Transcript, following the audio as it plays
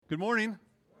Good morning.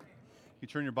 You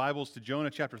turn your Bibles to Jonah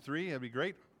chapter 3. That'd be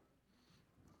great.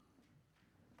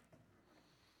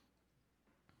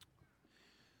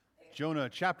 Jonah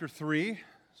chapter 3 is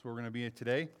where we're going to be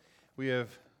today. We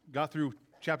have got through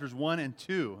chapters 1 and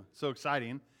 2. So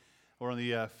exciting. We're on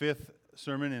the fifth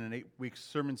sermon in an 8-week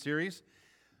sermon series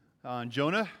on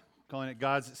Jonah, calling it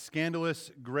God's Scandalous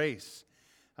Grace.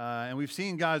 And we've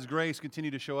seen God's grace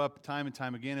continue to show up time and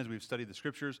time again as we've studied the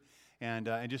Scriptures and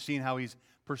just seen how He's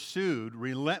pursued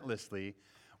relentlessly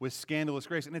with scandalous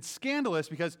grace. And it's scandalous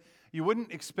because you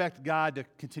wouldn't expect God to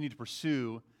continue to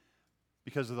pursue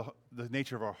because of the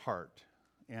nature of our heart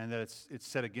and that it's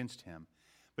set against Him.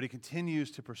 But He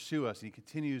continues to pursue us, and He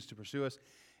continues to pursue us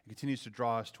and continues to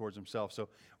draw us towards Himself. So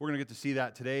we're going to get to see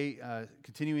that today,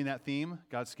 continuing that theme,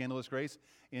 God's scandalous grace,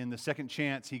 in the second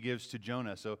chance He gives to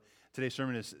Jonah. So today's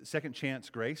sermon is second chance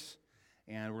grace,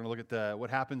 and we're going to look at what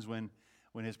happens when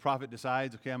his prophet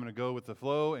decides, okay, I'm going to go with the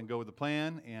flow and go with the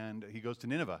plan, and he goes to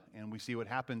Nineveh, and we see what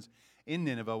happens in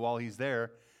Nineveh while he's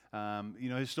there.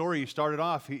 His story started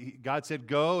off, God said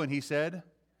go, and he said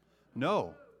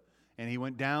no. And he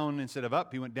went down instead of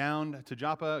up. He went down to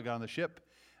Joppa, got on the ship,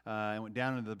 and went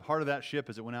down into the part of that ship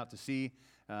as it went out to sea,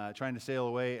 trying to sail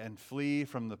away and flee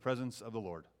from the presence of the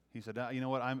Lord. He said, you know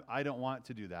what, I don't want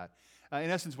to do that. In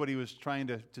essence, what he was trying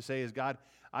to say is, God,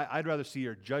 I'd rather see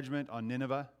your judgment on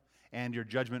Nineveh and your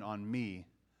judgment on me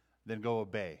than go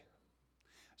obey.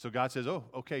 So God says, oh,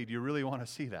 okay, do you really want to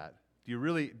see that? Do you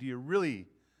really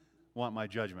want my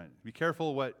judgment? Be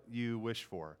careful what you wish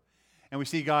for. And we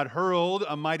see God hurled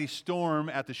a mighty storm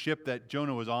at the ship that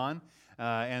Jonah was on,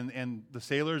 and the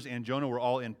sailors and Jonah were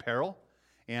all in peril,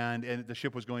 and the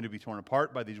ship was going to be torn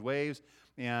apart by these waves,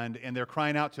 and they're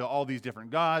crying out to all these different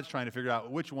gods, trying to figure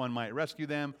out which one might rescue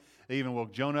them. They even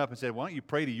woke Jonah up and said, why don't you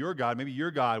pray to your God? Maybe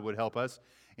your God would help us.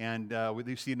 And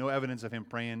we see no evidence of him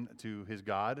praying to his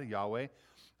God, Yahweh.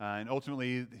 And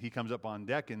ultimately, he comes up on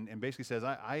deck and basically says,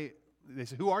 they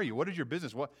say, who are you? What is your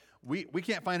business? We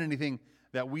can't find anything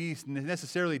that we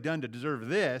necessarily done to deserve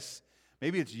this.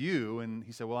 Maybe it's you. And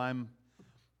he said, well, I'm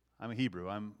a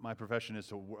Hebrew. My profession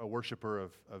is a worshiper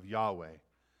of Yahweh.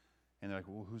 And they're like,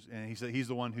 well, and he said, he's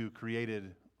the one who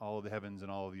created all of the heavens and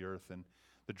all of the earth and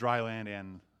the dry land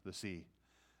and the sea.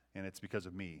 And it's because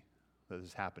of me that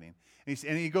is happening.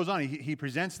 And he goes on, he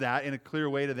presents that in a clear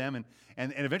way to them, and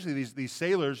eventually these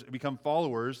sailors become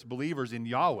followers, believers in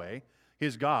Yahweh,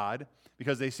 his God,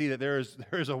 because they see that there's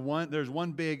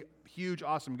one big, huge,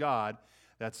 awesome God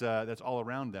that's all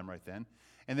around them right then.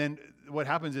 And then what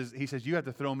happens is he says, you have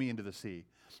to throw me into the sea.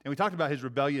 And we talked about his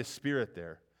rebellious spirit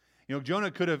there. You know,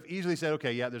 Jonah could have easily said,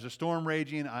 okay, yeah, there's a storm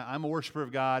raging, I'm a worshiper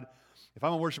of God. If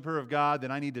I'm a worshiper of God,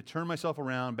 then I need to turn myself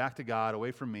around back to God,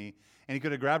 away from me. And he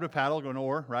could have grabbed a paddle, an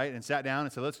oar, right, and sat down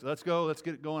and said, let's go, let's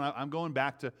get going. I'm going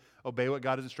back to obey what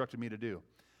God has instructed me to do.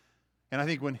 And I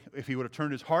think if he would have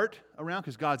turned his heart around,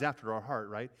 because God's after our heart,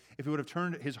 right? If he would have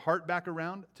turned his heart back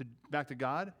around, back to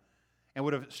God, and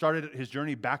would have started his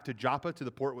journey back to Joppa, to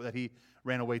the port that he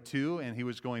ran away to, and he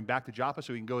was going back to Joppa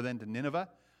so he can go then to Nineveh,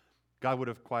 God would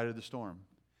have quieted the storm.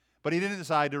 But he didn't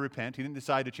decide to repent. He didn't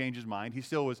decide to change his mind. He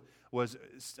still was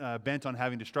bent on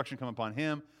having destruction come upon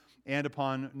him and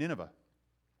upon Nineveh.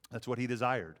 That's what he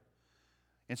desired.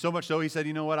 And so much so, he said,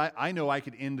 you know what, I know I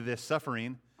could end this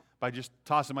suffering by just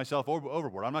tossing myself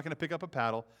overboard. I'm not going to pick up a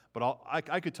paddle, but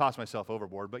I could toss myself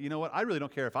overboard. But you know what, I really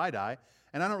don't care if I die,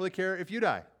 and I don't really care if you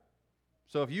die.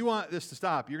 So if you want this to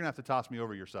stop, you're going to have to toss me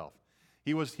over yourself.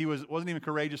 He wasn't even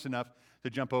courageous enough to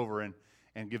jump over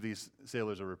and give these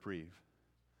sailors a reprieve.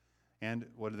 And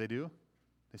what do?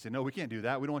 They say, no, we can't do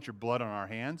that. We don't want your blood on our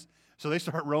hands. So they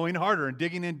start rowing harder and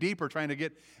digging in deeper, trying to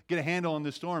get a handle on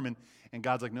this storm. And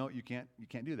God's like, no, you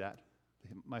can't do that.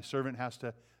 My servant has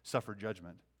to suffer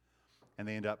judgment. And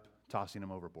they end up tossing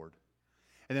him overboard.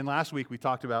 And then last week we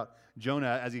talked about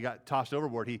Jonah as he got tossed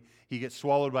overboard. He gets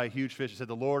swallowed by a huge fish. It said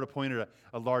the Lord appointed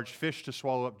a large fish to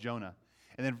swallow up Jonah.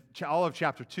 And then all of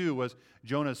chapter 2 was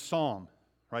Jonah's psalm,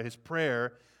 right? His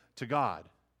prayer to God.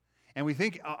 And we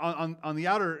think on the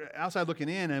outside looking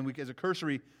in, and as a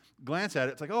cursory glance at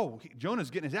it, it's like, oh, Jonah's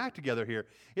getting his act together here.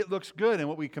 It looks good. And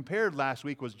what we compared last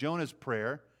week was Jonah's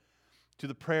prayer to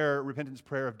the repentance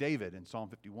prayer of David in Psalm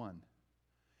 51,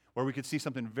 where we could see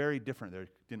something very different there,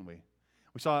 didn't we?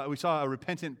 We saw a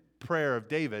repentant prayer of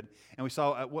David, and we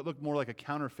saw what looked more like a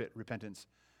counterfeit repentance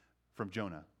from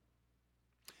Jonah.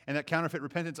 And that counterfeit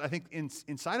repentance, I think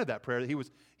inside of that prayer, he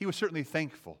was certainly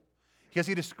thankful. Because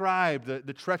he described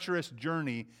the treacherous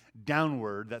journey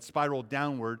downward, that spiraled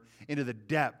downward into the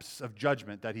depths of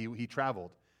judgment that he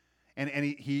traveled. And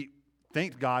he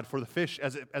thanked God for the fish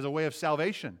as a way of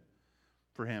salvation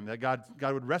for him, that God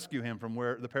would rescue him from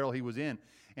the peril he was in.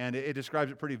 And it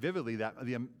describes it pretty vividly, that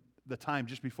the time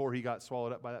just before he got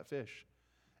swallowed up by that fish,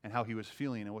 and how he was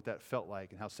feeling and what that felt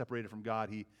like, and how separated from God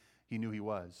he knew he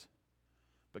was.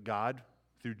 But God,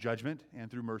 through judgment and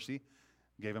through mercy,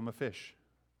 gave him a fish.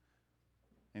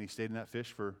 And he stayed in that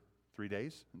fish for 3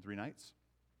 days and 3 nights.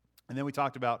 And then we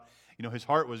talked about, his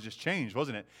heart was just changed,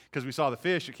 wasn't it? Because we saw the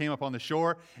fish, it came up on the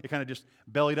shore, it kind of just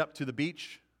bellied up to the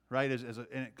beach, right? And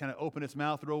it kind of opened its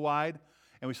mouth real wide.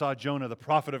 And we saw Jonah, the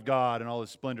prophet of God, and all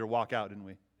his splendor walk out, didn't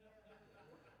we?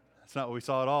 That's not what we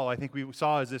saw at all. I think we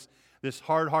saw is this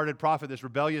hard-hearted prophet, this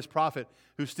rebellious prophet,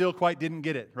 who still quite didn't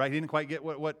get it, right? He didn't quite get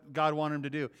what God wanted him to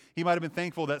do. He might have been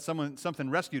thankful that something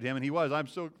rescued him, and he was. I'm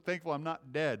so thankful I'm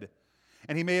not dead.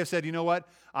 And he may have said, you know what?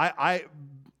 I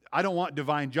don't want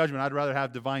divine judgment. I'd rather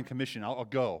have divine commission. I'll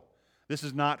go. This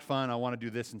is not fun. I want to do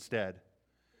this instead.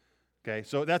 Okay,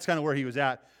 so that's kind of where he was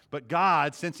at. But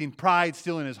God, sensing pride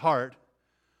still in his heart,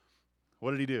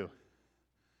 what did he do?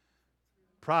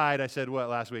 Pride, I said what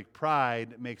last week?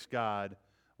 Pride makes God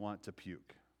want to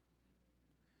puke.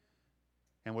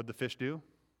 And what did the fish do?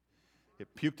 It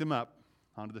puked him up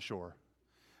onto the shore.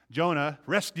 Jonah,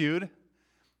 rescued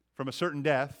from a certain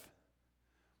death,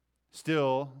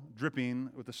 still dripping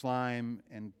with the slime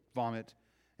and vomit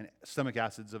and stomach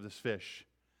acids of this fish,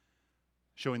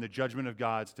 showing the judgment of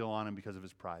God still on him because of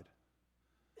his pride.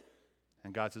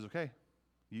 And God says, okay,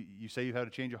 you say you had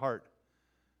a change of heart.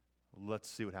 Let's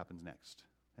see what happens next.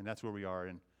 And that's where we are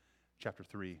in chapter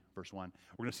 3, verse 1.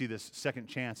 We're going to see this second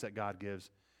chance that God gives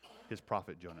his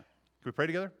prophet Jonah. Can we pray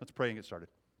together? Let's pray and get started.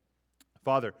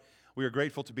 Father, we are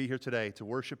grateful to be here today to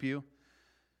worship you.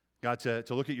 God, to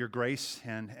look at your grace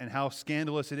and how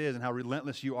scandalous it is and how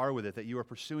relentless you are with it, that you are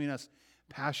pursuing us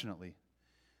passionately,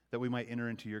 that we might enter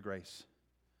into your grace.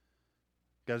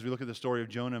 God, as we look at the story of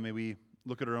Jonah, may we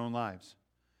look at our own lives.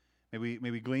 May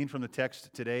we glean from the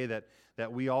text today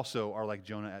that we also are like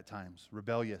Jonah at times,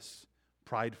 rebellious,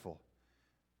 prideful.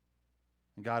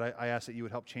 And God, I ask that you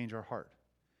would help change our heart.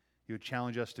 You would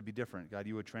challenge us to be different. God,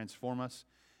 you would transform us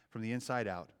from the inside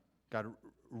out. God,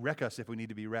 wreck us if we need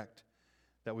to be wrecked,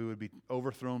 that we would be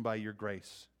overthrown by your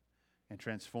grace and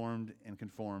transformed and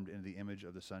conformed into the image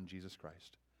of the Son, Jesus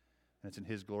Christ. And it's in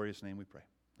his glorious name we pray.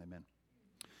 Amen.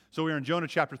 So we're in Jonah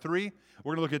chapter 3.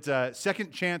 We're going to look at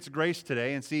second chance grace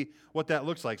today and see what that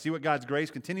looks like. See what God's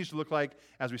grace continues to look like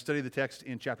as we study the text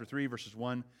in chapter 3, verses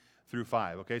 1 through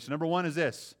 5. Okay, so number 1 is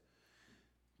this.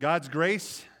 God's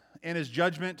grace and his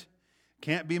judgment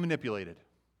can't be manipulated.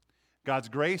 God's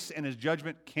grace and his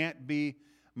judgment can't be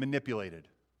manipulated.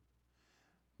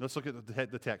 Let's look at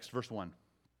the text, verse 1.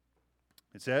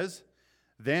 It says,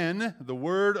 "Then the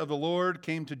word of the Lord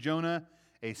came to Jonah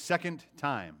a second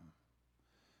time."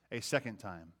 A second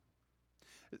time.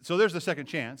 So there's the second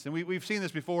chance. And we've seen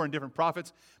this before in different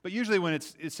prophets, but usually when it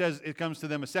says it comes to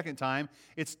them a second time,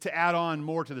 it's to add on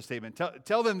more to the statement.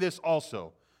 Tell them this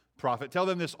also, prophet. Tell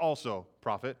them this also,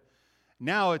 prophet.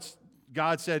 Now it's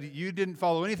God said, you didn't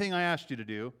follow anything I asked you to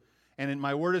do, and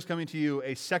my word is coming to you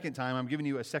a second time. I'm giving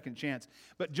you a second chance.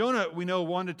 But Jonah, we know,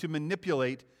 wanted to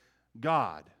manipulate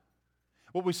God.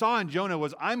 What we saw in Jonah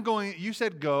was, you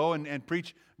said go and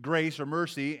preach grace or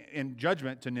mercy and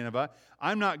judgment to Nineveh.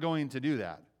 I'm not going to do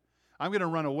that. I'm going to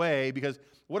run away because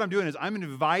what I'm doing is I'm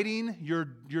inviting your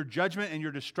judgment and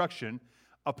your destruction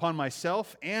upon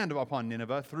myself and upon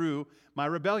Nineveh through my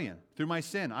rebellion, through my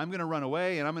sin. I'm going to run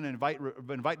away and I'm going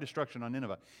to invite destruction on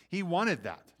Nineveh. He wanted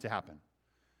that to happen.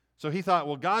 So he thought,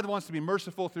 well, God wants to be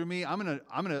merciful through me. I'm going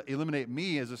to eliminate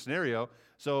me as a scenario,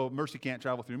 so mercy can't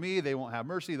travel through me. They won't have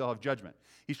mercy. They'll have judgment.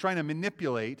 He's trying to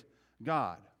manipulate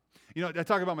God. I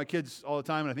talk about my kids all the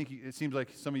time, and I think it seems like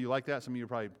some of you like that. Some of you are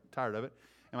probably tired of it.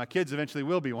 And my kids eventually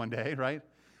will be one day, right?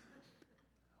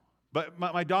 But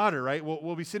my daughter, right,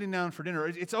 we'll be sitting down for dinner.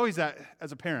 It's always that,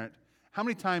 as a parent, how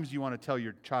many times do you want to tell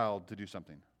your child to do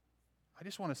something? I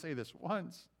just want to say this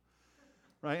once,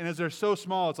 right? And as they're so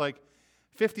small, it's like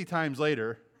 50 times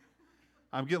later,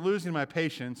 I'm losing my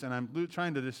patience, and I'm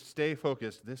trying to just stay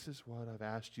focused. This is what I've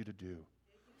asked you to do.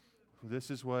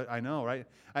 This is what I know, right?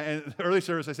 And the early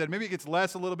service, I said, maybe it gets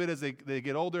less a little bit as they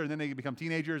get older, and then they become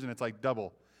teenagers, and it's like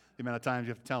double the amount of times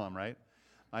you have to tell them, right?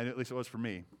 At least it was for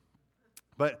me.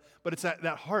 But it's that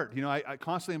heart. I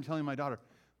constantly am telling my daughter,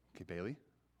 okay, Bailey,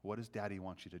 what does Daddy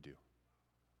want you to do?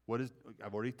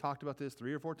 I've already talked about this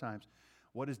 3 or 4 times.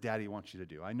 What does Daddy want you to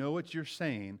do? I know what you're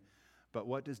saying, but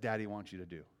what does Daddy want you to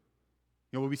do?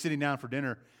 We'll be sitting down for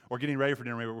dinner or getting ready for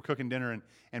dinner. Maybe we're cooking dinner,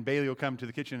 and Bailey will come to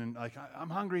the kitchen and I'm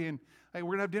hungry, and we're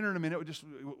going to have dinner in a minute.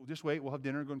 Just wait. We'll have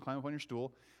dinner. Go and climb up on your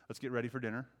stool. Let's get ready for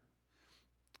dinner.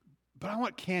 But I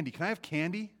want candy. Can I have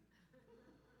candy?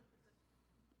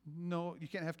 No, you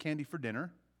can't have candy for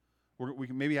dinner. We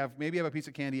can maybe have a piece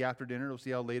of candy after dinner. We'll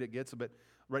see how late it gets, but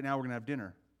right now we're going to have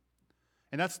dinner.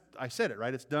 And I said it,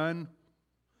 right? It's done.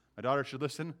 My daughter should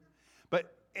listen.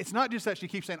 But it's not just that she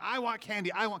keeps saying, I want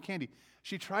candy, I want candy.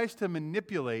 She tries to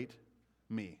manipulate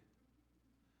me.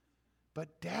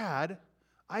 But Dad,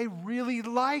 I really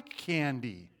like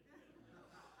candy.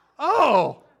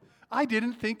 Oh, I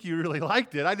didn't think you really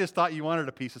liked it. I just thought you wanted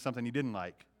a piece of something you didn't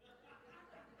like.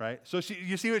 Right? So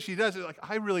you see what she does? It's like,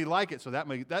 I really like it, so that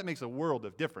makes a world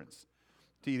of difference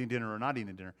to eating dinner or not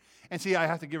eating dinner. And see, I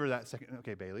have to give her that second,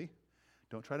 okay, Bailey,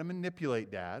 don't try to manipulate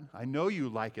Dad. I know you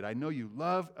like it. I know you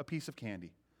love a piece of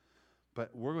candy.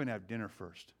 But we're going to have dinner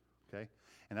first, okay?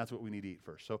 And that's what we need to eat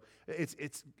first. So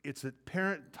it's a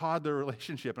parent-toddler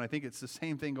relationship, and I think it's the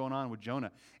same thing going on with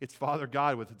Jonah. It's Father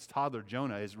God with his toddler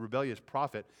Jonah, his rebellious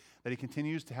prophet, that he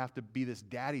continues to have to be this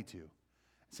daddy to. And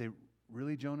say,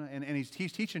 really, Jonah? And he's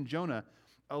teaching Jonah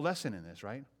a lesson in this,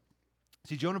 right?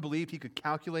 See, Jonah believed he could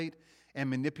calculate and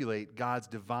manipulate God's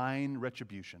divine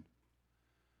retribution.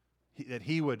 That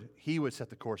he would set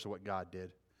the course of what God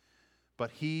did.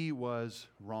 But he was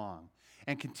wrong.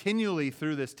 And continually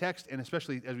through this text, and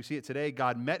especially as we see it today,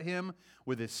 God met him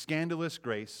with his scandalous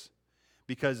grace,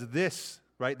 because this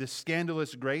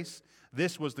scandalous grace,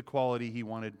 this was the quality he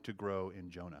wanted to grow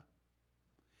in Jonah.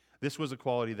 This was a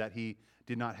quality that he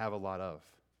did not have a lot of.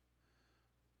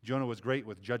 Jonah was great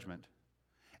with judgment.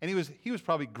 And he was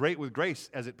probably great with grace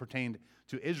as it pertained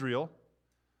to Israel.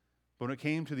 But when it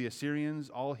came to the Assyrians,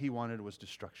 all he wanted was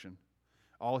destruction.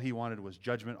 All he wanted was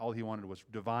judgment. All he wanted was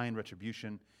divine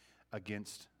retribution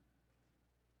against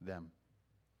them.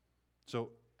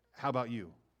 So how about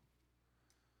you?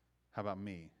 How about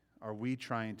me? Are we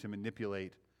trying to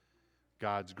manipulate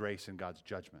God's grace and God's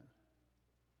judgment?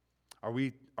 Are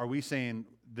we saying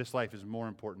this life is more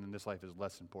important and this life is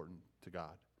less important to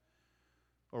God?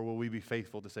 Or will we be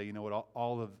faithful to say, you know what,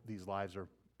 all of these lives are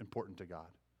important to God,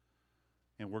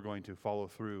 and we're going to follow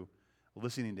through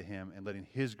listening to Him and letting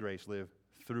His grace live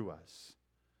through us?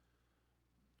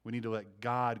 We need to let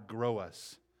God grow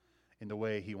us in the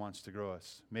way He wants to grow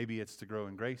us. Maybe it's to grow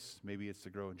in grace. Maybe it's to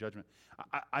grow in judgment.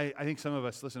 I think some of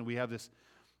us, listen, we have this,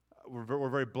 we're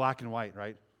very black and white,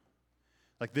 right?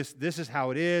 Like this is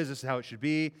how it is. This is how it should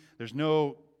be. There's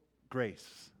no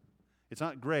grace. It's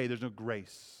not gray. There's no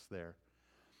grace there.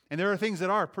 And there are things that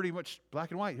are pretty much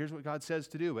black and white. Here's what God says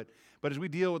to do. But as we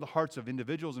deal with the hearts of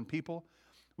individuals and people,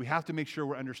 we have to make sure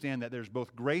we understand that there's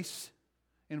both grace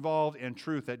involved and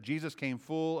truth, that Jesus came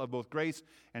full of both grace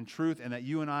and truth, and that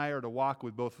you and I are to walk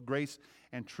with both grace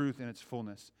and truth in its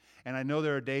fullness. And I know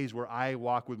there are days where I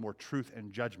walk with more truth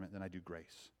and judgment than I do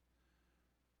grace,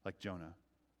 like Jonah.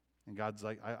 And God's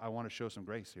like, I want to show some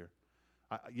grace here.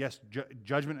 Yes,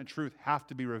 judgment and truth have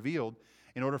to be revealed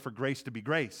in order for grace to be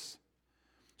grace.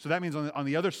 So that means on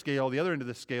the other scale, the other end of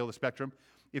the scale, the spectrum,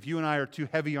 if you and I are too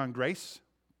heavy on grace,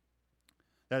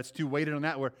 that it's too weighted on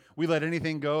that, where we let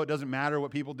anything go, it doesn't matter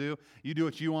what people do. You do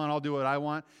what you want, I'll do what I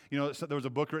want. You know, there was a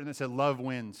book written that said love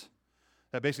wins.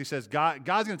 That basically says God's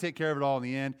going to take care of it all in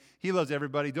the end. He loves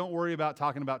everybody. Don't worry about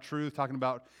talking about truth, talking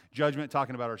about judgment,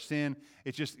 talking about our sin.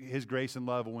 It's just His grace and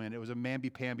love win. It was a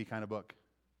mamby-pamby kind of book.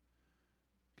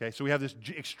 Okay, so we have this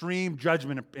extreme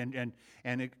judgment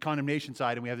and condemnation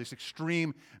side, and we have this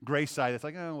extreme grace side that's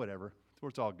like, oh, whatever.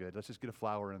 It's all good. Let's just get a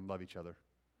flower and love each other.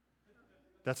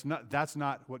 That's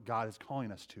not what God is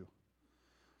calling us to.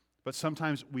 But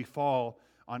sometimes we fall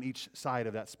on each side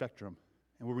of that spectrum.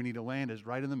 And where we need to land is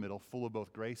right in the middle, full of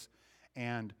both grace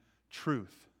and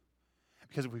truth.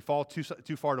 Because if we fall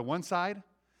too far to one side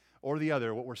or the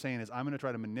other, what we're saying is, I'm going to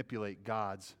try to manipulate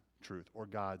God's truth or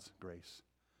God's grace.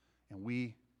 And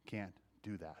we can't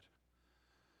do that.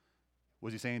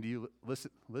 Was He saying to you,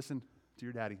 listen to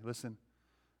your daddy, listen,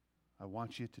 I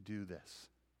want you to do this.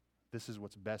 This is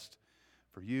what's best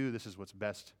for you. This is what's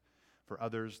best for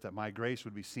others, that my grace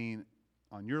would be seen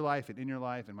on your life and in your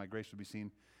life, and my grace would be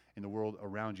seen in the world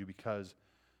around you because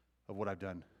of what I've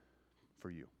done for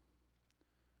you.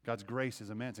 God's grace is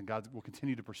immense, and God will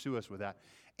continue to pursue us with that.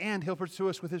 And He'll pursue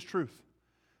us with His truth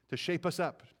to shape us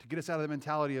up, to get us out of the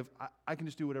mentality of, I can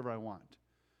just do whatever I want.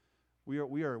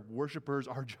 We are worshipers.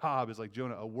 Our job is like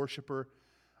Jonah, a worshiper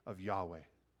of Yahweh.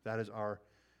 That is our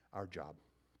job.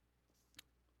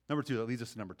 Number two, that leads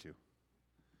us to number two.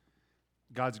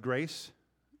 God's grace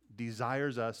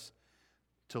desires us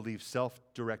to leave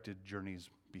self-directed journeys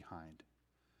behind.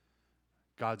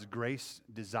 God's grace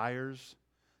desires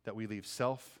that we leave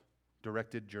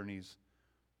self-directed journeys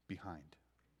behind.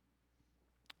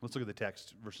 Let's look at the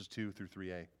text, verses 2 through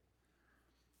 3a.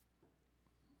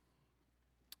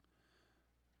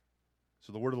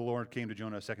 So the word of the Lord came to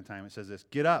Jonah a second time. It says this,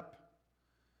 "Get up,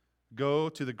 Go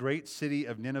to the great city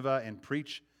of Nineveh and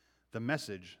preach the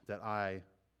message that I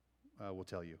will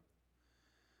tell you.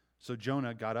 So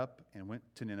Jonah got up and went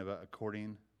to Nineveh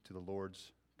according to the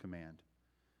Lord's command.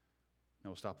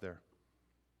 Now we'll stop there.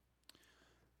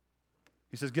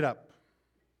 He says, get up.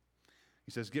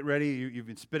 He says, get ready. You've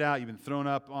been spit out. You've been thrown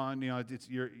up on.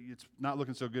 It's not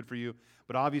looking so good for you.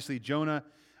 But obviously Jonah,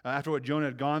 after what Jonah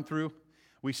had gone through,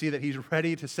 we see that he's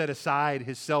ready to set aside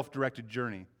his self-directed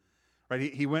journey.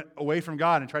 Right? He went away from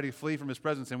God and tried to flee from His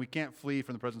presence, and we can't flee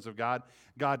from the presence of God.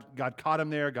 God caught him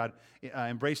there. God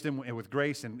embraced him with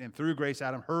grace and threw grace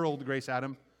at him, hurled grace at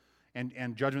him,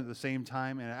 and judgment at the same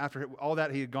time. And after all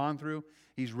that he had gone through,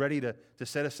 he's ready to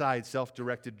set aside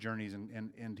self-directed journeys,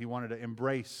 and he wanted to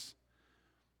embrace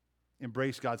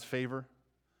God's favor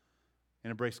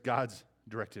and embrace God's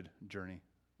directed journey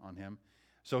on him.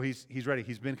 So he's ready.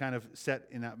 He's been kind of set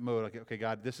in that mode. Like, okay,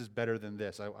 God, this is better than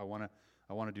this. I want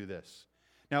to do this.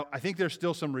 Now, I think there's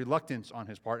still some reluctance on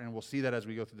his part, and we'll see that as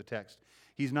we go through the text.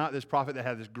 He's not this prophet that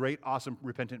had this great, awesome,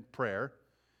 repentant prayer.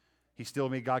 He still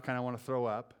made God kind of want to throw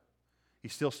up. He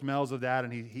still smells of that,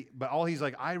 but all he's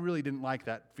like, I really didn't like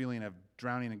that feeling of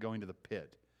drowning and going to the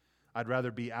pit. I'd rather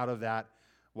be out of that,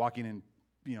 walking in,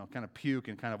 kind of puke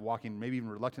and kind of walking maybe even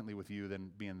reluctantly with you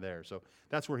than being there. So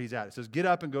that's where he's at. It says, get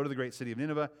up and go to the great city of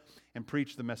Nineveh and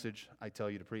preach the message I tell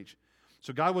you to preach.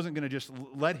 So God wasn't going to just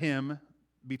let him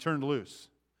be turned loose.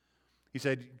 He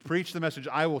said, preach the message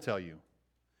I will tell you.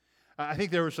 I think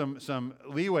there was some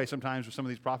leeway sometimes with some of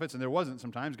these prophets, and there wasn't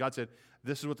sometimes. God said,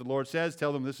 this is what the Lord says.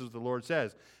 Tell them this is what the Lord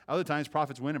says. Other times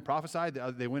prophets went and prophesied.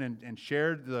 They went and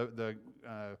shared the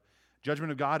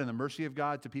judgment of God and the mercy of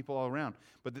God to people all around.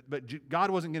 But God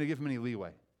wasn't going to give him any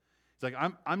leeway. It's like,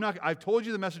 I've told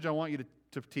you the message I want you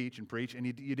to teach and preach, and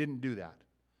you didn't do that.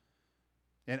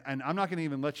 And I'm not going to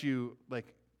even let you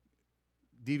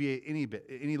deviate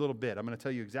any little bit. I'm going to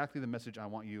tell you exactly the message I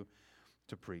want you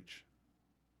to preach.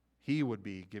 He would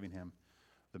be giving him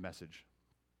the message.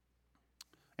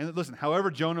 And listen, however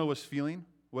Jonah was feeling,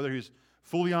 whether he was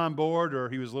fully on board or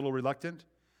he was a little reluctant,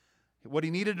 what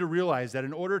he needed to realize that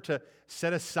in order to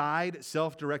set aside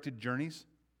self-directed journeys,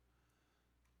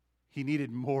 he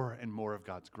needed more and more of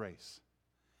God's grace.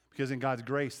 Because in God's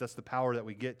grace, that's the power that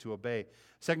we get to obey.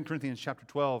 2 Corinthians chapter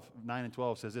 12, 9 and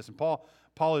 12 says this, and Paul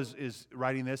is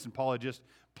writing this, and Paul had just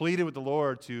pleaded with the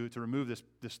Lord to remove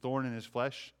this thorn in his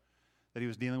flesh that he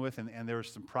was dealing with, and there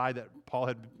was some pride that Paul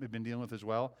had been dealing with as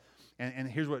well. And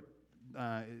here's what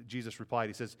Jesus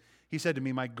replied. He said to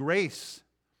me, my grace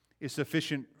is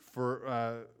sufficient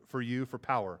for you for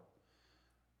power.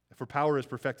 For power is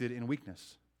perfected in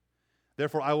weakness.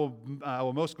 Therefore, I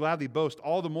will most gladly boast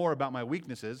all the more about my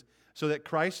weaknesses, so that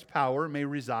Christ's power may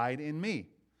reside in me.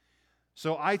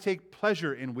 So I take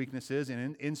pleasure in weaknesses and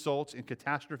in insults, in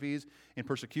catastrophes, in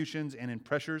persecutions, and in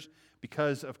pressures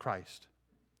because of Christ.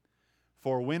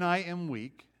 For when I am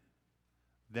weak,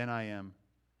 then I am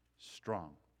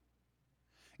strong.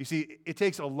 You see, it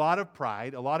takes a lot of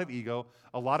pride, a lot of ego,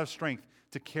 a lot of strength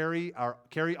to carry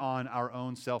on our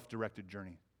own self-directed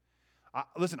journey.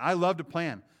 Listen, I love to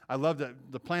plan. I love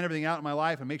to plan everything out in my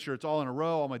life and make sure it's all in a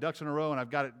row, all my ducks in a row, and I've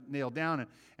got it nailed down,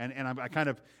 and I kind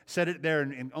of set it there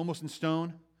and almost in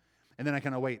stone, and then I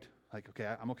kind of wait. Like,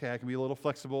 okay, I'm okay. I can be a little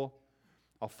flexible.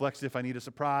 I'll flex if I need a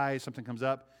surprise, something comes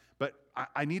up. But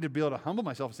I need to be able to humble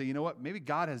myself and say, you know what, maybe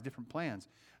God has different plans.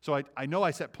 So I know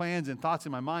I set plans and thoughts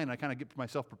in my mind, and I kind of get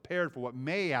myself prepared for what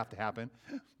may have to happen.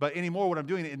 But anymore, what I'm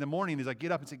doing in the morning is I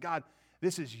get up and say, God,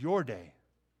 this is your day.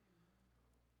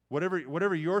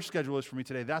 Whatever your schedule is for me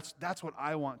today, that's what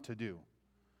I want to do.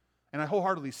 And I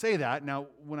wholeheartedly say that. Now,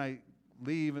 when I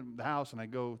leave the house and I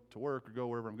go to work or go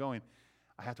wherever I'm going,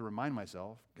 I have to remind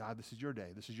myself, God, this is your day.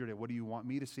 This is your day. What do you want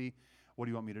me to see? What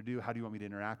do you want me to do? How do you want me to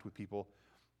interact with people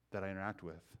that I interact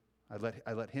with?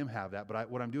 I let him have that. But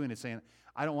what I'm doing is saying,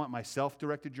 I don't want my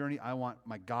self-directed journey. I want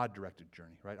my God-directed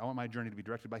journey, right? I want my journey to be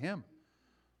directed by him.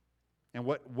 And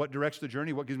what directs the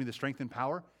journey? What gives me the strength and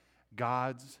power?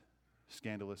 God's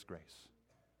scandalous grace.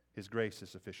 His grace is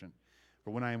sufficient.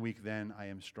 For when I am weak, then I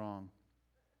am strong.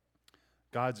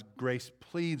 God's grace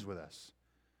pleads with us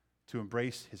to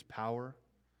embrace his power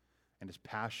and his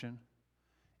passion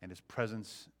and his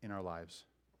presence in our lives.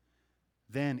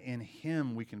 Then in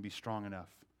him we can be strong enough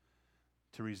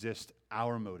to resist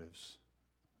our motives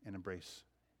and embrace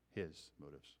his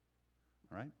motives.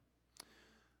 All right?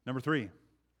 Number 3,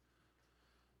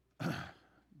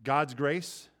 God's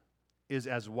grace is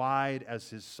as wide as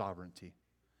his sovereignty.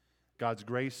 God's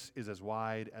grace is as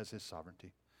wide as his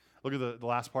sovereignty. Look at the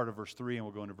last part of verse 3, and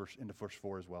we'll go into verse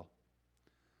 4 as well.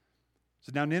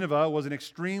 So now Nineveh was an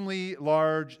extremely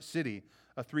large city,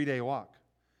 a 3-day walk.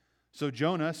 So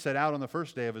Jonah set out on the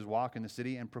first day of his walk in the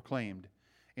city and proclaimed,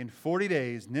 in 40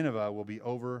 days Nineveh will be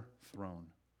overthrown.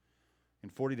 In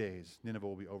 40 days Nineveh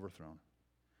will be overthrown.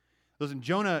 Listen,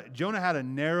 Jonah had a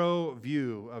narrow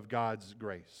view of God's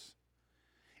grace.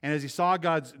 And as he saw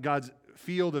God's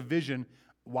field of vision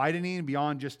widening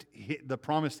beyond just the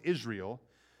promised Israel,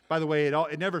 by the way,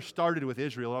 it never started with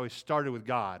Israel. It always started with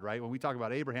God, right? When we talk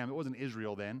about Abraham, it wasn't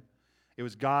Israel then. It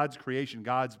was God's creation,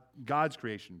 God's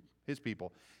creation, his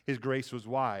people. His grace was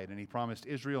wide, and he promised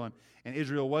Israel, and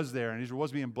Israel was there, and Israel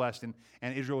was being blessed,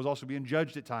 and Israel was also being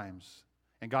judged at times.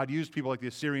 And God used people like the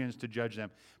Assyrians to judge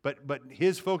them. But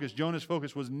his focus, Jonah's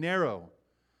focus, was narrow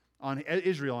on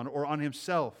Israel or on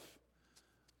himself.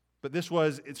 But this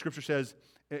was, Scripture says,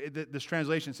 this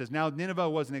translation says, now Nineveh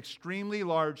was an extremely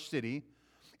large city.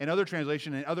 And other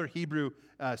translation and other Hebrew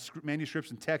manuscripts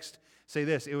and text say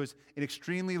this. It was an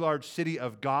extremely large city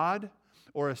of God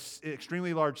or an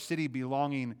extremely large city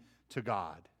belonging to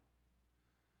God.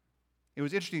 It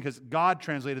was interesting because God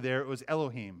translated there, it was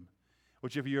Elohim,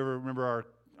 which if you ever remember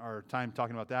our time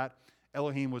talking about that,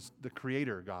 Elohim was the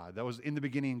creator God. That was in the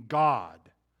beginning God.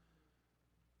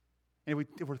 And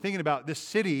if we're thinking about this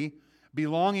city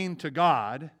belonging to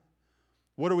God,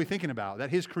 what are we thinking about? That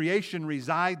his creation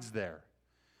resides there.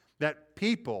 That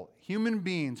people, human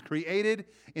beings created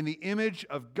in the image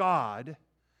of God,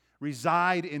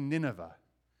 reside in Nineveh.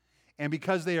 And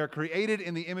because they are created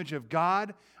in the image of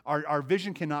God, our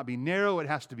vision cannot be narrow. It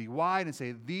has to be wide and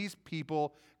say, these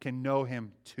people can know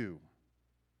him too.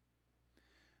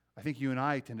 I think you and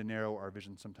I tend to narrow our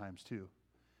vision sometimes too.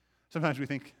 Sometimes we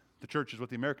think the church is what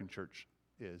the American church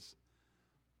is.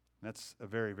 And that's a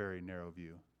very, very narrow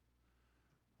view.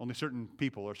 Only certain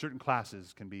people or certain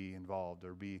classes can be involved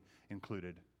or be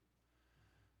included.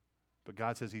 But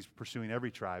God says he's pursuing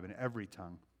every tribe and every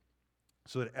tongue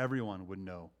so that everyone would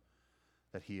know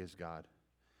that he is God.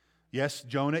 Yes,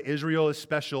 Jonah, Israel is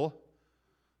special,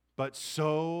 but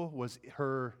so was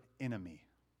her enemy,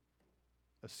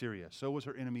 Assyria. So was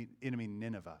her enemy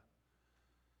Nineveh.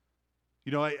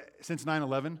 You know, since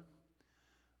 9/11,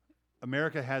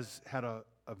 America has had a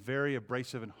very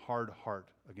abrasive and hard heart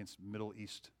against the Middle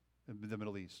East,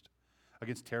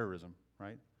 against terrorism,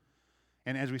 right?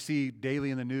 And as we see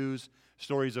daily in the news,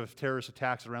 stories of terrorist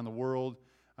attacks around the world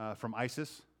from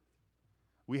ISIS,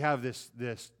 we have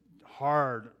this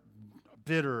hard,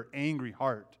 bitter, angry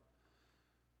heart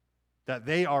that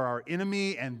they are our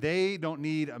enemy and they don't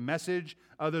need a message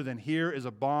other than here is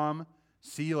a bomb,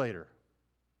 see you later,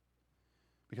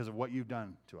 because of what you've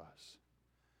done to us.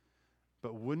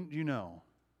 But wouldn't you know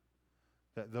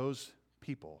that those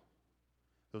people,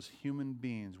 those human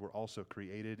beings, were also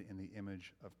created in the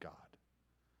image of God?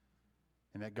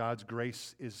 And that God's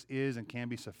grace is and can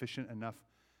be sufficient enough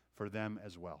for them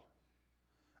as well.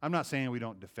 I'm not saying we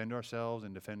don't defend ourselves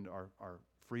and defend our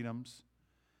freedoms,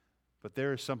 but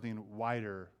there is something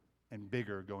wider and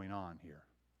bigger going on here.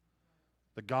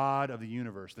 The God of the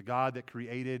universe, the God that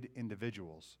created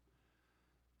individuals,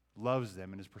 loves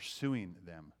them and is pursuing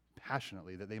them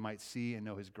passionately that they might see and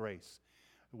know his grace.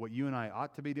 What you and I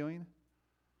ought to be doing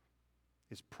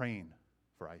is praying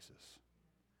for ISIS.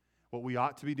 What we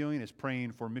ought to be doing is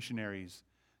praying for missionaries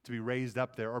to be raised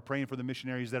up there, or praying for the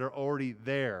missionaries that are already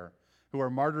there, who are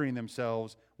martyring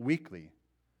themselves weekly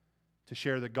to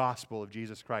share the gospel of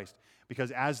Jesus Christ.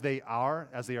 Because as they are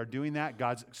doing that,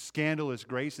 God's scandalous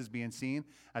grace is being seen.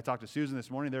 I talked to Susan this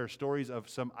morning. There are stories of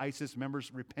some ISIS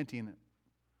members repenting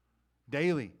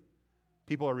daily.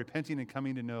 People are repenting and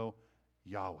coming to know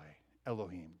Yahweh,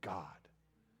 Elohim, God,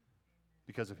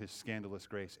 because of his scandalous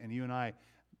grace. And you and I,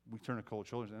 we turn a cold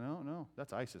shoulder and say, no,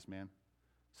 that's ISIS, man.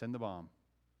 Send the bomb.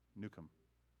 Nuke them.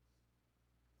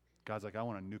 God's like, I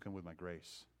want to nuke them with my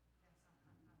grace.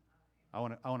 I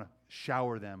want to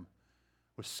shower them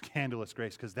with scandalous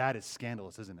grace, because that is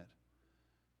scandalous, isn't it?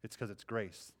 It's because it's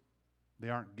grace. They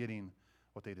aren't getting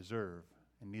what they deserve,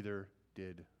 and neither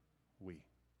did we.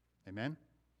 Amen?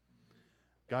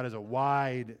 God has a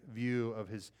wide view of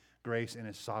his grace and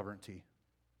his sovereignty.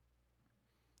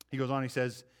 He goes on, he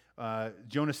says,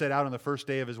 Jonah set out on the first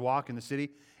day of his walk in the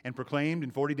city and proclaimed,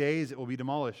 in 40 days it will be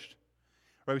demolished.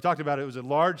 Right, we talked about it was a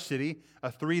large city,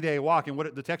 a 3-day walk. And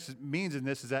what the text means in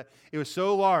this is that it was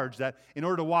so large that in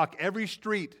order to walk every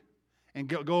street and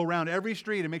go around every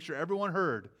street and make sure everyone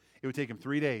heard, it would take him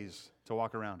 3 days to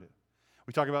walk around it.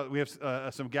 We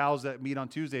have some gals that meet on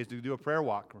Tuesdays to do a prayer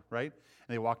walk, right?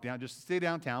 And they walk down, just stay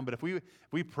downtown. But if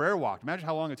we prayer walked, imagine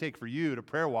how long it would take for you to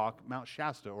prayer walk Mount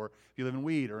Shasta, or if you live in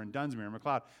Weed or in Dunsmuir or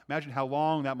McLeod. Imagine how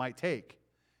long that might take.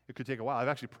 It could take a while. I've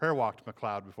actually prayer walked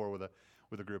McLeod before with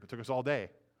a group. It took us all day,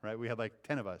 right? We had like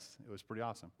 10 of us. It was pretty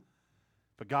awesome.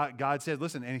 But God said,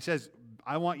 listen, and he says,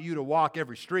 I want you to walk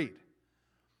every street.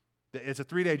 It's a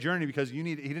 3-day journey because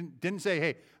he didn't say,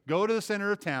 hey, go to the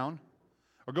center of town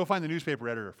or go find the newspaper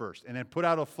editor first and then put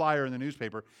out a flyer in the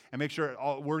newspaper and make sure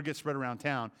word gets spread around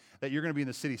town that you're going to be in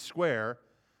the city square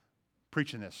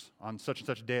preaching this on such and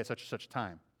such a day at such and such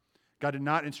time. God did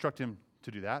not instruct him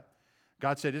to do that.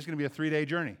 God said it's going to be a 3-day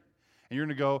journey. And you're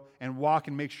going to go and walk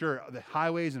and make sure the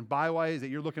highways and byways that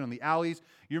you're looking on the alleys,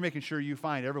 you're making sure you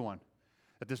find everyone,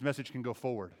 that this message can go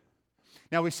forward.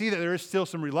 Now we see that there is still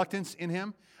some reluctance in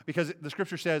him because the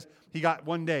scripture says he got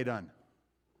 1 day done.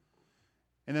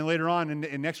 And then later on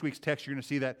in next week's text, you're going to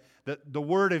see that the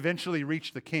word eventually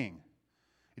reached the king.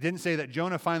 It didn't say that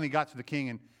Jonah finally got to the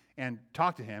king and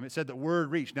talked to him. It said that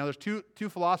word reached. Now there's two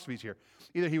philosophies here.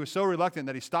 Either he was so reluctant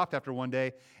that he stopped after 1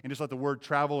 day and just let the word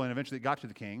travel and eventually it got to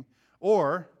the king,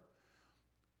 or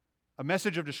a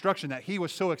message of destruction that he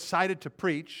was so excited to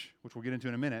preach, which we'll get into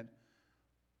in a minute,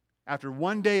 after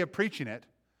 1 day of preaching it,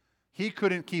 he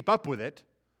couldn't keep up with it,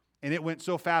 and it went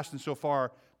so fast and so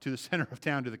far to the center of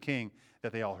town to the king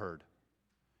that they all heard.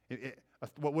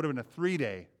 What would have been a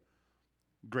 3-day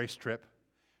grace trip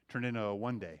turned into a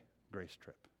 1-day grace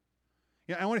trip.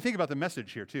 Yeah, I want to think about the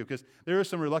message here too, because there is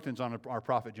some reluctance on our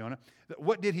prophet Jonah.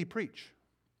 What did he preach?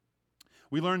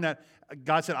 We learned that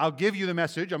God said, I'll give you the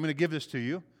message. I'm going to give this to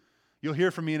you. You'll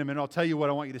hear from me in a minute. I'll tell you what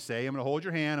I want you to say. I'm going to hold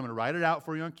your hand. I'm going to write it out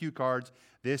for you on cue cards.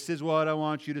 This is what I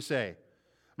want you to say.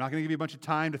 I'm not going to give you a bunch of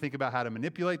time to think about how to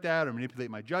manipulate that or manipulate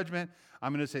my judgment.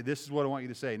 I'm going to say, this is what I want you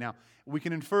to say. Now, we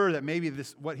can infer that maybe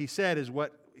what he said is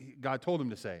what God told him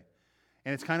to say.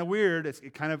 And it's kind of weird.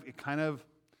 It kind of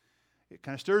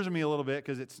stirs me a little bit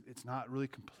because it's not really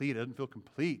complete. It doesn't feel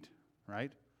complete,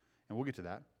 right? And we'll get to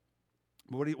that.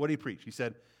 But what did he preach? He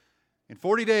said, in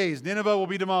 40 days, Nineveh will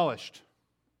be demolished.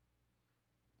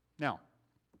 Now,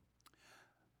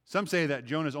 some say that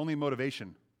Jonah's only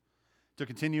motivation to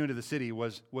continue into the city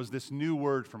was this new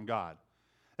word from God.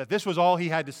 That this was all he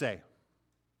had to say.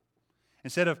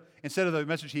 Instead of the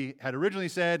message he had originally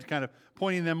said, kind of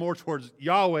pointing them more towards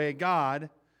Yahweh, God,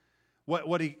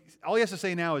 all he has to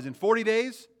say now is, in 40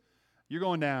 days, you're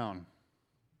going down.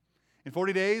 In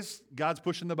 40 days, God's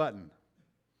pushing the button.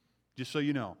 Just so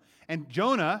you know. And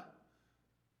Jonah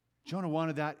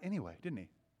wanted that anyway, didn't he?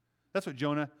 That's what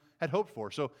Jonah had hoped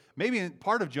for. So maybe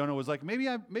part of Jonah was like, maybe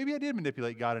I did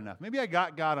manipulate God enough. Maybe I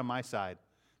got God on my side.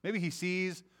 Maybe he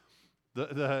sees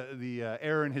the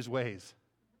error in his ways.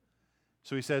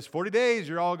 So he says, 40 days,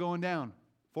 you're all going down.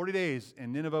 40 days,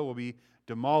 and Nineveh will be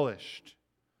demolished.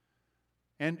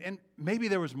 And maybe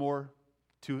there was more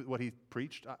to what he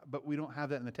preached, but we don't have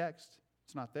that in the text.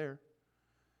 It's not there.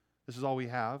 This is all we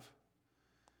have.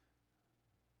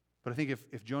 But I think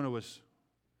if Jonah was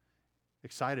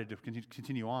excited to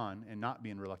continue on and not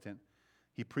being reluctant,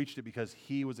 he preached it because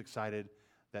he was excited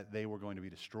that they were going to be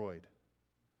destroyed.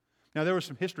 Now, there was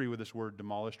some history with this word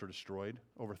demolished or destroyed,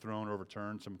 overthrown or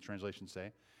overturned, some translations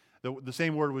say. The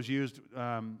same word was used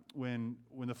when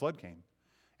the flood came.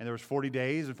 And there was 40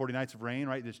 days and 40 nights of rain,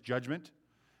 right, this judgment.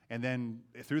 And then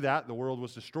through that, the world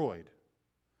was destroyed.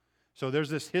 So there's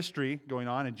this history going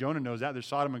on, and Jonah knows that. There's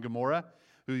Sodom and Gomorrah,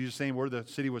 who used the same word, the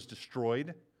city was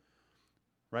destroyed.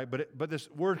 Right? But this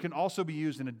word can also be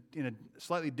used in a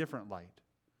slightly different light.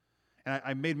 And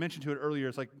I made mention to it earlier.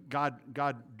 It's like God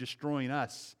destroying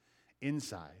us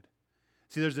inside.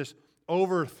 See, there's this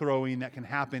overthrowing that can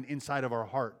happen inside of our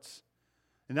hearts.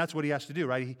 And that's what he has to do,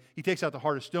 right? He takes out the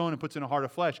heart of stone and puts in a heart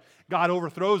of flesh. God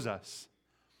overthrows us.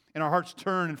 And our hearts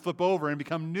turn and flip over and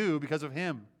become new because of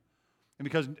him. And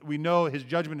because we know his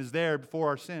judgment is there before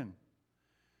our sin.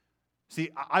 See,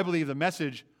 I believe the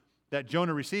message that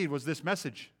Jonah received was this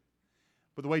message.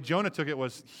 But the way Jonah took it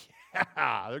was,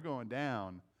 yeah, they're going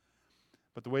down.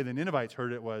 But the way the Ninevites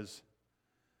heard it was,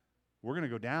 we're going to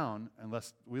go down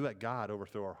unless we let God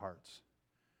overthrow our hearts.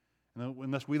 And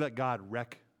unless we let God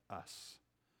wreck us.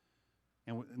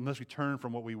 And unless we turn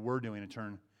from what we were doing and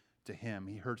turn to him.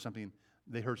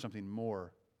 They heard something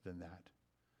more than that.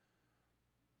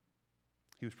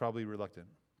 He was probably reluctant.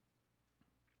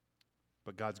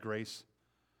 But God's grace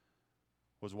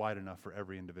was wide enough for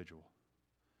every individual.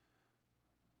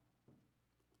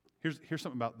 Here's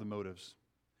something about the motives.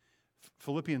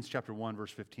 Philippians chapter 1,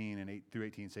 verse 15 and 8 through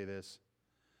 18 say this.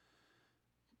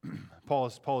 Paul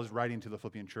is writing to the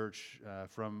Philippian church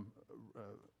from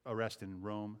arrest in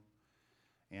Rome,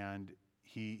 and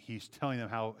he's telling them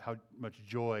how much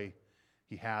joy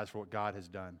he has for what God has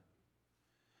done.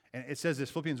 And it says this,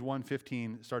 Philippians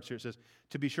 1:15 starts here. It says,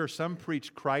 to be sure, some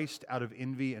preach Christ out of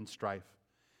envy and strife,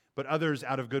 but others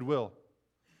out of goodwill.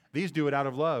 These do it out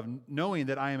of love, knowing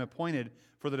that I am appointed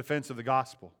for the defense of the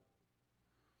gospel.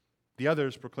 The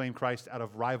others proclaim Christ out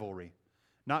of rivalry,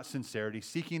 not sincerity,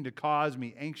 seeking to cause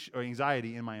me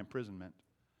anxiety in my imprisonment.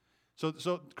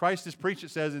 So Christ is preached,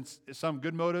 it says, in some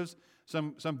good motives,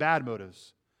 some bad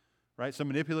motives, right? Some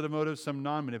manipulative motives, some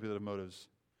non-manipulative motives.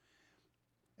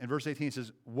 And verse 18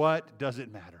 says, what does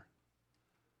it matter?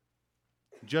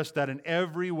 Just that in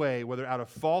every way, whether out of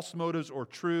false motives or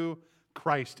true,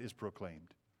 Christ is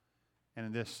proclaimed. And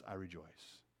in this I rejoice.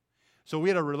 So we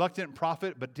had a reluctant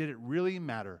prophet, but did it really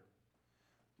matter?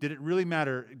 Did it really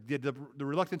matter? Did the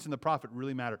reluctance in the prophet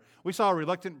really matter? We saw a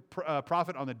reluctant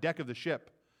prophet on the deck of the ship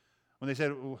when they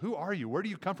said, well, who are you? Where do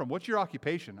you come from? What's your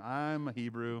occupation? I'm a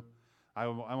Hebrew.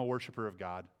 I'm a worshiper of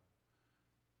God.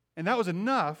 And that was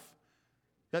enough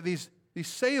that these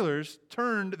sailors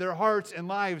turned their hearts and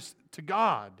lives to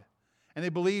God. And they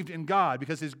believed in God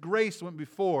because His grace went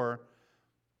before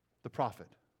the prophet.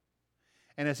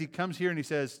 And as he comes here and he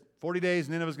says, 40 days,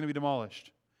 Nineveh is going to be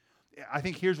demolished. I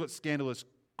think here's what scandalous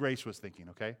grace was thinking,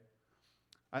 okay?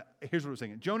 Here's what it was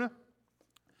thinking. Jonah,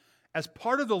 as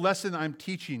part of the lesson I'm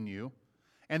teaching you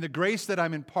and the grace that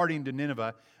I'm imparting to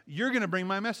Nineveh, you're going to bring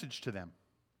my message to them.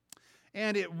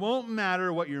 And it won't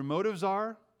matter what your motives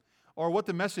are or what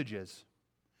the message is.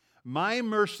 My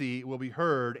mercy will be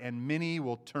heard and many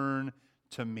will turn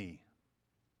to me.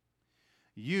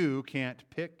 You can't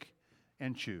pick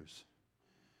and choose.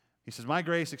 He says, my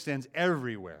grace extends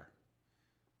everywhere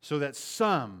so that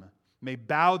some may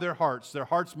bow their hearts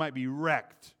might be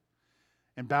wrecked,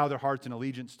 and bow their hearts in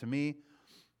allegiance to me.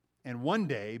 And one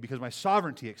day, because my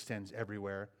sovereignty extends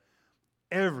everywhere,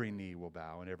 every knee will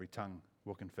bow and every tongue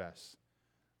will confess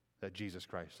that Jesus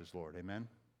Christ is Lord. Amen?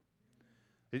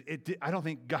 I don't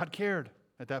think God cared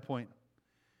at that point.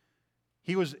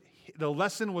 The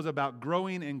lesson was about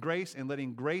growing in grace and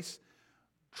letting grace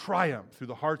triumph through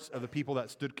the hearts of the people that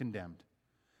stood condemned.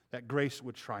 That grace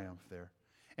would triumph there.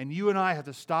 And you and I have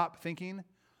to stop thinking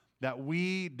that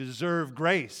we deserve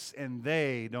grace and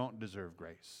they don't deserve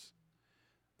grace.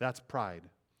 That's pride.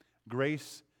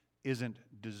 Grace isn't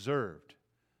deserved.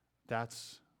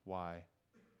 That's why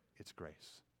it's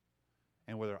grace.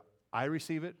 And whether I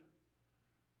receive it,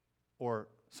 or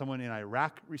someone in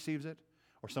Iraq receives it,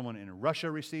 or someone in Russia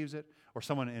receives it, or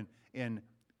someone in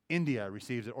India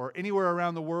receives it, or anywhere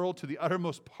around the world to the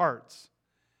uttermost parts,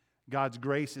 God's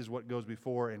grace is what goes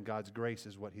before, and God's grace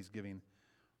is what He's giving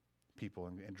people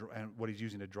and what He's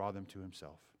using to draw them to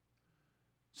Himself.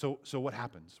 So what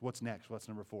happens? What's next? Well, that's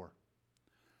number 4.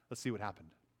 Let's see what happened.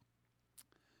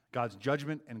 God's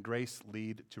judgment and grace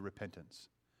lead to repentance.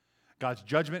 God's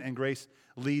judgment and grace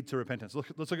lead to repentance.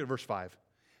 Let's look at verse 5.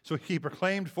 So He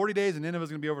proclaimed 40 days and Nineveh is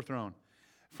going to be overthrown.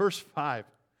 Verse 5.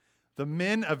 The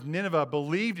men of Nineveh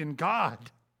believed in God.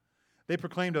 They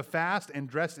proclaimed a fast and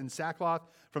dressed in sackcloth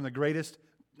from the greatest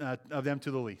of them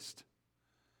to the least.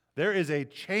 There is a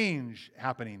change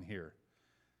happening here.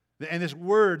 And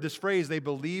this phrase, they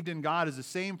believed in God, is the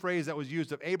same phrase that was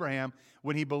used of Abraham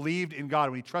when he believed in God,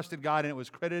 when he trusted God and it was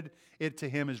credited to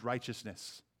him as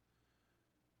righteousness.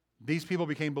 These people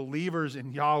became believers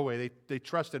in Yahweh. They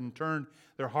trusted and turned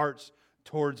their hearts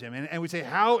towards Him. And we say,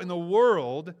 how in the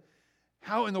world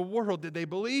did they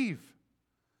believe?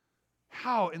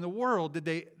 How in the world did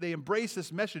they embrace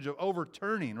this message of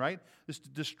overturning, right? This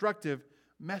destructive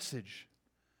message.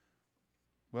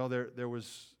 Well, there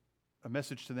was a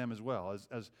message to them as well.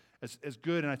 As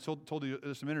good, and I told you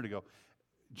this a minute ago,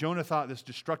 Jonah thought this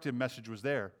destructive message was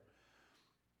there.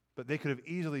 But they could have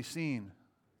easily seen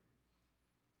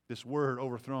this word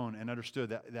overthrown and understood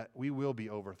that we will be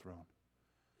overthrown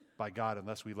by God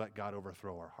unless we let God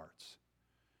overthrow our hearts.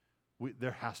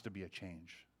 There has to be a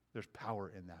change. There's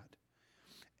power in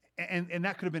that. And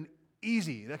that could have been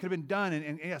easy. That could have been done.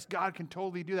 And yes, God can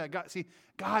totally do that.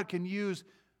 God can use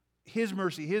His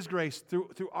mercy, His grace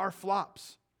through our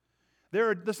flops. There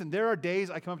are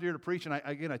days I come up here to preach, and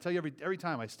I tell you every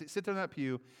time I sit there in that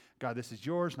pew, God, this is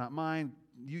yours, not mine.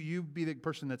 You be the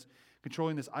person that's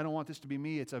controlling this. I don't want this to be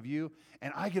me. It's of you.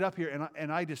 And I get up here,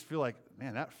 and I just feel like,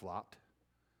 man, that flopped.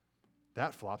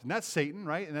 That flopped. And that's Satan,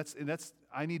 right? And that's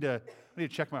I need to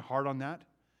check my heart on that.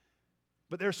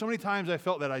 But there are so many times I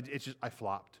felt that I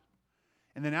flopped.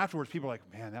 And then afterwards, people are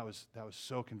like, man, that was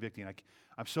so convicting.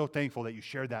 I'm so thankful that you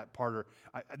shared that part. Or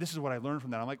this is what I learned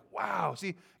from that. I'm like, wow,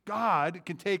 see, God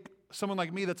can take someone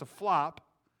like me that's a flop,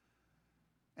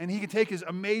 and He can take His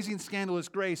amazing, scandalous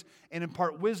grace and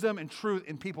impart wisdom and truth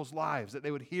in people's lives, that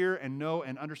they would hear and know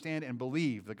and understand and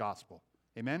believe the gospel.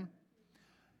 Amen?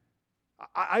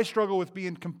 I struggle with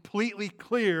being completely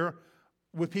clear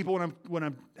with people when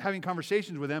I'm having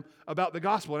conversations with them about the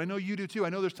gospel. And I know you do too. I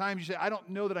know there's times you say, I don't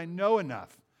know that I know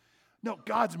enough. No,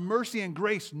 God's mercy and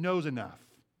grace knows enough.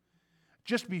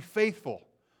 Just be faithful.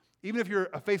 Even if you're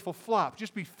a faithful flop,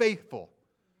 just be faithful.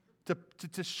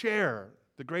 to share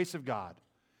the grace of God.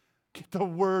 Get the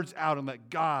words out and let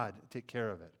God take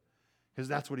care of it. Because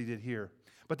that's what he did here.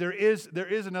 But there is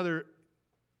another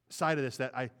side of this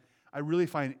that I really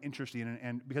find interesting,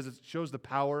 and because it shows the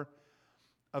power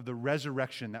of the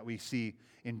resurrection that we see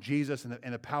in Jesus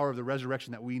and the power of the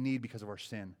resurrection that we need because of our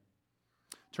sin.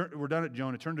 We're done at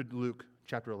Jonah. Turn to Luke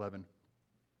chapter 11.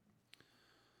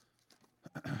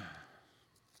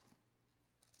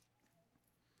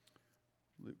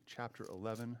 Luke chapter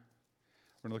 11.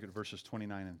 We're going to look at verses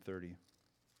 29 and 30.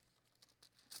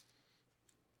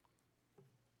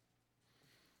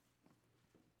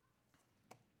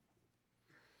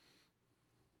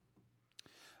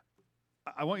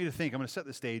 I want you to think, I'm going to set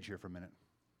the stage here for a minute.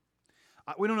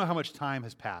 We don't know how much time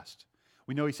has passed.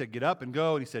 We know he said, get up and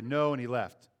go, and he said no, and he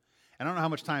left. And I don't know how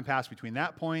much time passed between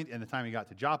that point and the time he got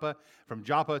to Joppa, from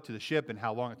Joppa to the ship, and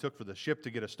how long it took for the ship to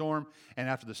get a storm, and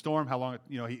after the storm, how long,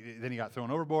 then he got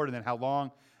thrown overboard, and then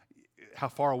how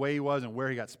far away he was and where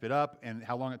he got spit up, and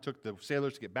how long it took the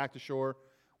sailors to get back to shore.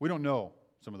 We don't know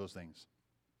some of those things.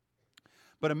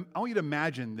 But I want you to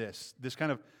imagine this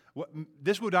kind of,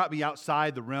 this would not be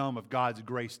outside the realm of God's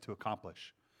grace to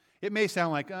accomplish. It may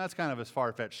sound like, that's kind of a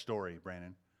far-fetched story,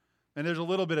 Brandon. And there's a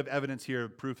little bit of evidence here,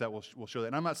 proof that will show that.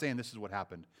 And I'm not saying this is what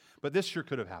happened, but this sure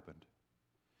could have happened.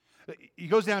 He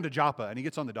goes down to Joppa, and he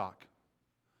gets on the dock.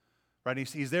 Right?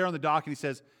 He's there on the dock, and he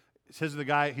says to the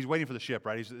guy, he's waiting for the ship,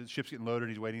 right? The ship's getting loaded,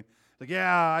 he's waiting. He's like,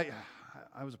 yeah,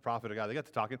 I was a prophet of God. They got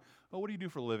to talking. Oh, what do you do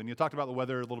for a living? You talked about the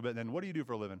weather a little bit, and then what do you do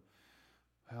for a living?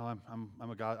 Well,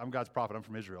 I'm God's prophet. I'm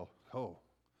from Israel. Oh.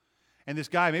 And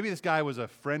maybe this guy was a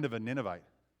friend of a Ninevite.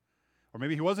 Or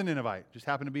maybe he was a Ninevite, just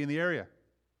happened to be in the area.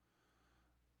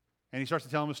 And he starts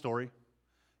to tell him a story.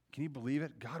 Can you believe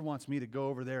it? God wants me to go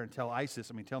over there and tell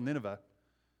tell Nineveh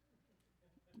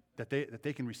that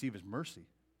they can receive his mercy.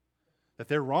 That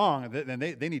they're wrong, and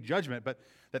they need judgment, but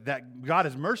that God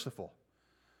is merciful.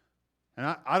 And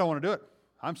I don't want to do it.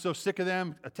 I'm so sick of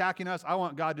them attacking us. I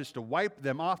want God just to wipe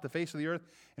them off the face of the earth.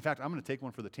 In fact, I'm going to take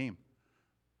one for the team.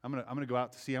 I'm going to go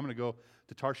out to sea. I'm going to go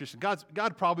to Tarshish. And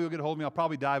God probably will get a hold of me. I'll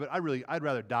probably die, but I'd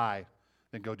rather die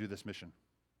than go do this mission.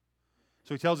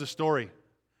 So he tells this story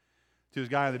to his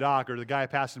guy on the dock, or the guy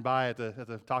passing by at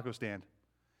the taco stand.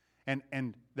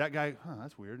 And that guy,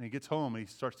 that's weird. And he gets home and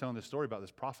he starts telling this story about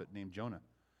this prophet named Jonah.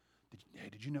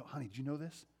 Did you know, honey, did you know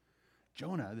this?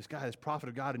 Jonah, this guy, this prophet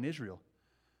of God in Israel,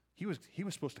 he was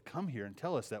supposed to come here and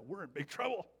tell us that we're in big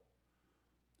trouble.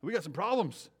 We got some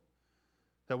problems.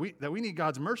 That we need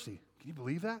God's mercy. Can you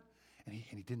believe that? And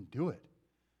he didn't do it.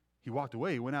 He walked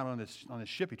away. He went out on this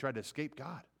ship. He tried to escape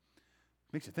God.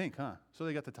 Makes you think, huh? So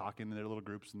they got to talking in their little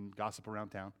groups and gossip around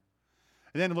town.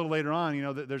 And then a little later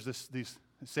on, there's these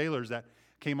sailors that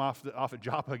came off at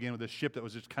Joppa again with this ship that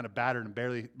was just kind of battered and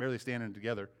barely standing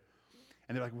together.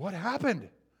 And they're like, what happened?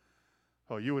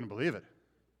 Oh, you wouldn't believe it.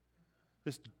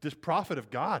 This prophet of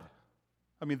God.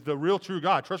 The real true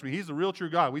God. Trust me, he's the real true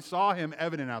God. We saw him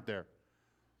evident out there.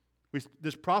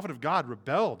 This prophet of God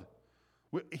rebelled.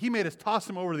 He made us toss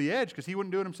him over the edge because he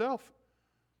wouldn't do it himself.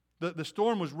 The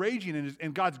storm was raging,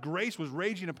 and God's grace was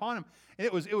raging upon him. And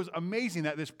it was amazing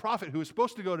that this prophet who was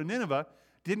supposed to go to Nineveh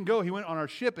didn't go. He went on our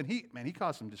ship, and he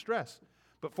caused some distress.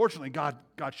 But fortunately, God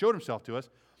showed himself to us.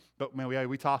 But man,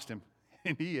 we tossed him,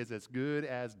 and he is as good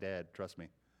as dead. Trust me.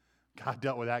 God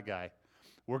dealt with that guy.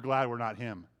 We're glad we're not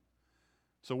him.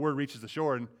 So word reaches the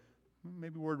shore, and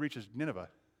maybe word reaches Nineveh.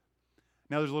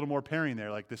 Now there's a little more pairing there,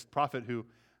 like this prophet who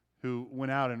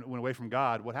went out and went away from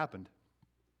God. What happened?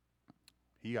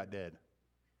 He got dead,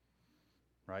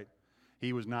 right?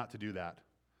 He was not to do that.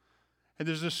 And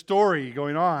there's this story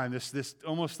going on, this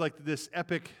almost like this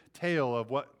epic tale of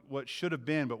what should have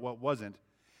been, but what wasn't.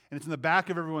 And it's in the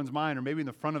back of everyone's mind, or maybe in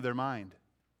the front of their mind.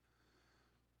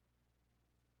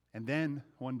 And then,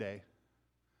 one day,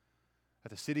 at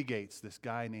the city gates, this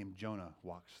guy named Jonah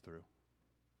walks through.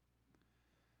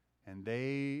 And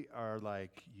they are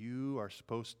like, you are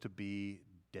supposed to be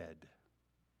dead.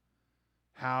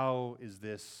 How is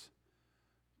this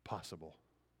possible?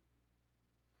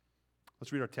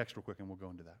 Let's read our text real quick and we'll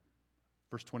go into that.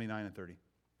 Verse 29 and 30.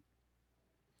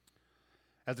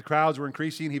 As the crowds were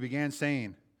increasing, he began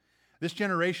saying, this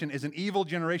generation is an evil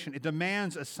generation. It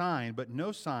demands a sign, but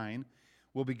no sign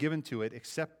will be given to it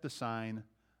except the sign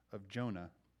of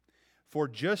Jonah. For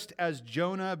just as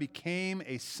Jonah became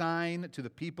a sign to the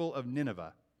people of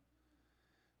Nineveh,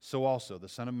 so also the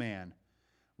Son of Man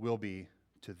will be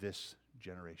to this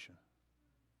generation.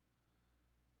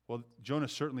 Well, Jonah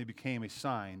certainly became a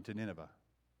sign to Nineveh.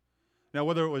 Now,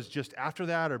 whether it was just after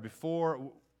that or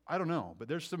before, I don't know. But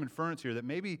there's some inference here that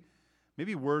maybe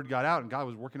word got out and God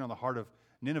was working on the heart of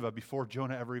Nineveh before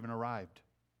Jonah ever even arrived.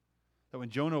 That when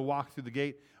Jonah walked through the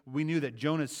gate, we knew that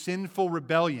Jonah's sinful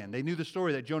rebellion, they knew the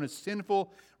story that Jonah's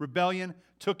sinful rebellion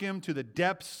took him to the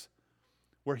depths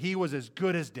where he was as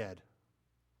good as dead.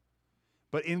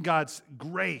 But in God's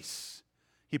grace,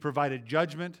 He provided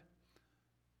judgment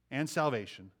and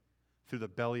salvation through the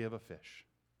belly of a fish.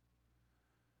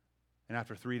 And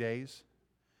after 3 days,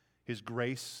 His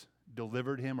grace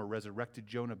delivered him or resurrected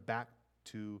Jonah back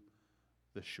to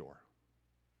the shore,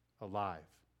 alive.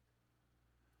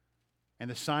 And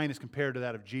the sign is compared to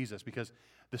that of Jesus because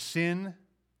the sin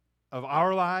of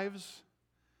our lives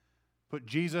put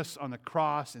Jesus on the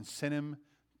cross and sent Him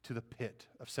to the pit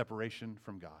of separation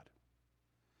from God.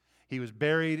 He was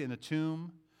buried in a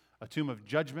tomb of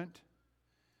judgment,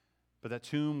 but that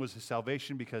tomb was His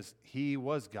salvation because He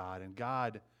was God, and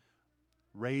God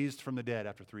raised from the dead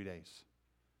after 3 days.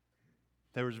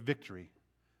 There was victory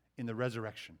in the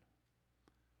resurrection.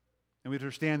 And we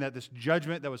understand that this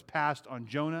judgment that was passed on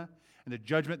Jonah and the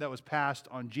judgment that was passed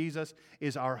on Jesus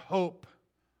is our hope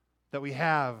that we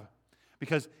have.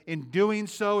 Because in doing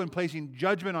so and placing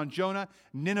judgment on Jonah,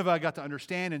 Nineveh got to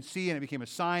understand and see, and it became a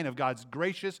sign of God's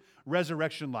gracious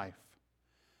resurrection life.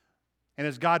 And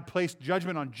as God placed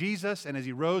judgment on Jesus and as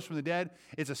He rose from the dead,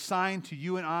 it's a sign to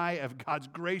you and I of God's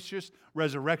gracious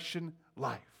resurrection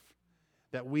life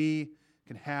that we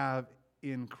can have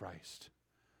in Christ.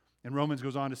 And Romans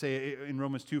goes on to say in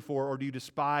Romans 2:4, or do you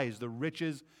despise the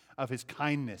riches of His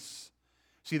kindness?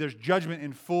 See, there's judgment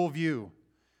in full view.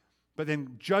 But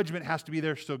then judgment has to be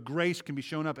there so grace can be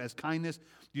shown up as kindness.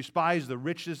 You despise the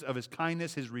riches of His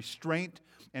kindness, His restraint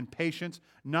and patience,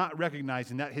 not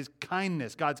recognizing that His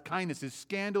kindness, God's kindness, His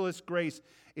scandalous grace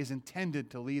is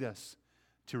intended to lead us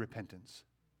to repentance.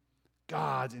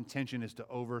 God's intention is to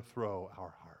overthrow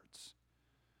our hearts.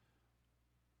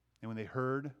 And when they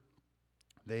heard,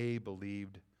 they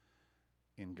believed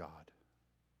in God.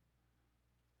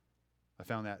 I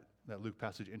found that Luke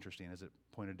passage interesting as it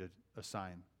pointed to a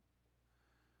sign.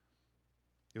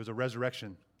 It was a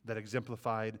resurrection that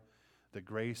exemplified the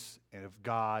grace of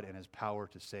God and His power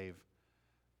to save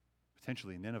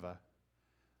potentially Nineveh,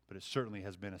 but it certainly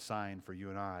has been a sign for you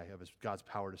and I of God's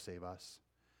power to save us.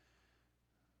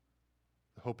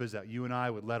 The hope is that you and I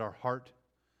would let our heart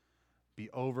be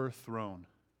overthrown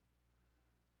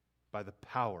by the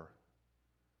power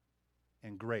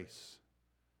and grace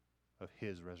of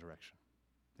His resurrection.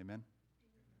 Amen?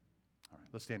 All right,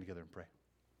 let's stand together and pray.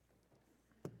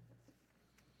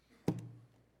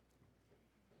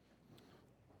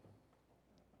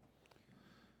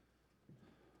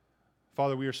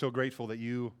 Father, we are so grateful that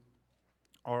You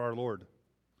are our Lord,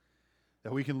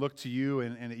 that we can look to You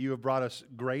and that You have brought us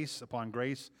grace upon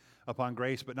grace upon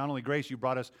grace, but not only grace, You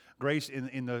brought us grace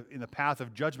in the path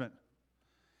of judgment,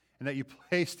 and that You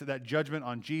placed that judgment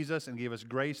on Jesus and gave us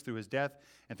grace through His death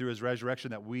and through His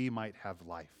resurrection that we might have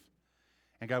life.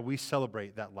 And God, we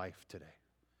celebrate that life today.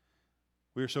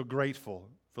 We are so grateful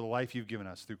for the life You've given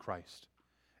us through Christ.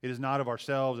 It is not of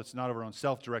ourselves. It's not of our own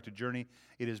self-directed journey.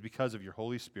 It is because of Your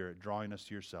Holy Spirit drawing us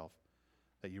to Yourself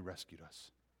that You rescued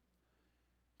us.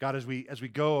 God, as we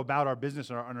go about our business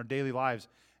and our daily lives,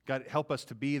 God, help us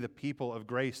to be the people of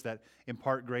grace that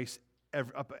impart grace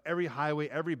up every highway,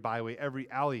 every byway, every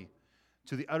alley,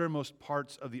 to the uttermost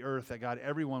parts of the earth, that God,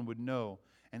 everyone would know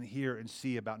and hear and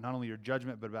see about not only Your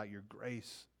judgment, but about Your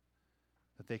grace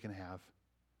that they can have.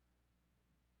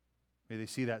 May they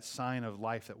see that sign of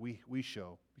life that we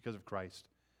show because of Christ,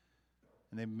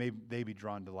 and may they be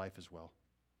drawn to life as well.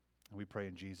 And we pray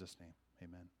in Jesus' name,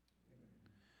 amen.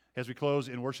 As we close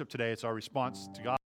in worship today, it's our response to God.